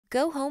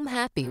Go home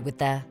happy with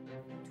the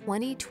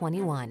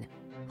 2021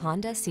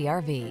 Honda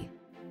CR-V.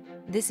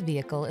 This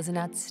vehicle is an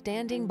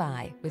outstanding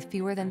buy with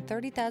fewer than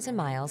 30,000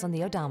 miles on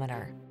the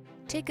odometer.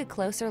 Take a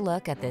closer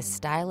look at this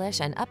stylish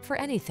and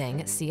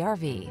up-for-anything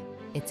CR-V.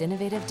 Its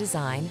innovative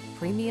design,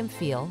 premium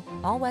feel,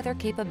 all-weather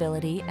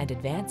capability, and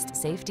advanced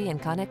safety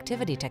and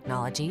connectivity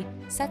technology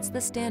sets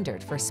the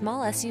standard for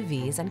small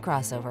SUVs and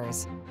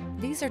crossovers.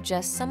 These are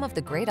just some of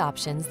the great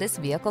options this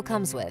vehicle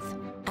comes with: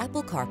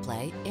 Apple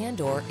CarPlay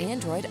and/or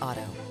Android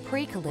Auto,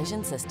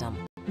 pre-collision system,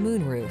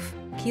 moonroof,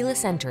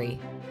 keyless entry,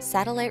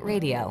 satellite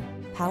radio,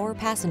 power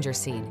passenger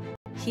seat,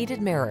 heated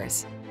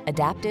mirrors,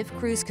 adaptive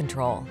cruise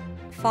control,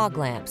 fog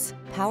lamps,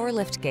 power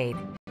liftgate.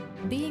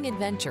 Being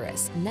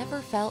adventurous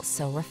never felt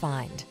so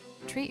refined.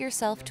 Treat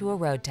yourself to a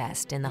road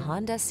test in the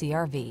Honda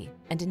CR-V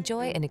and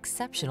enjoy an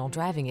exceptional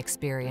driving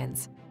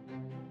experience.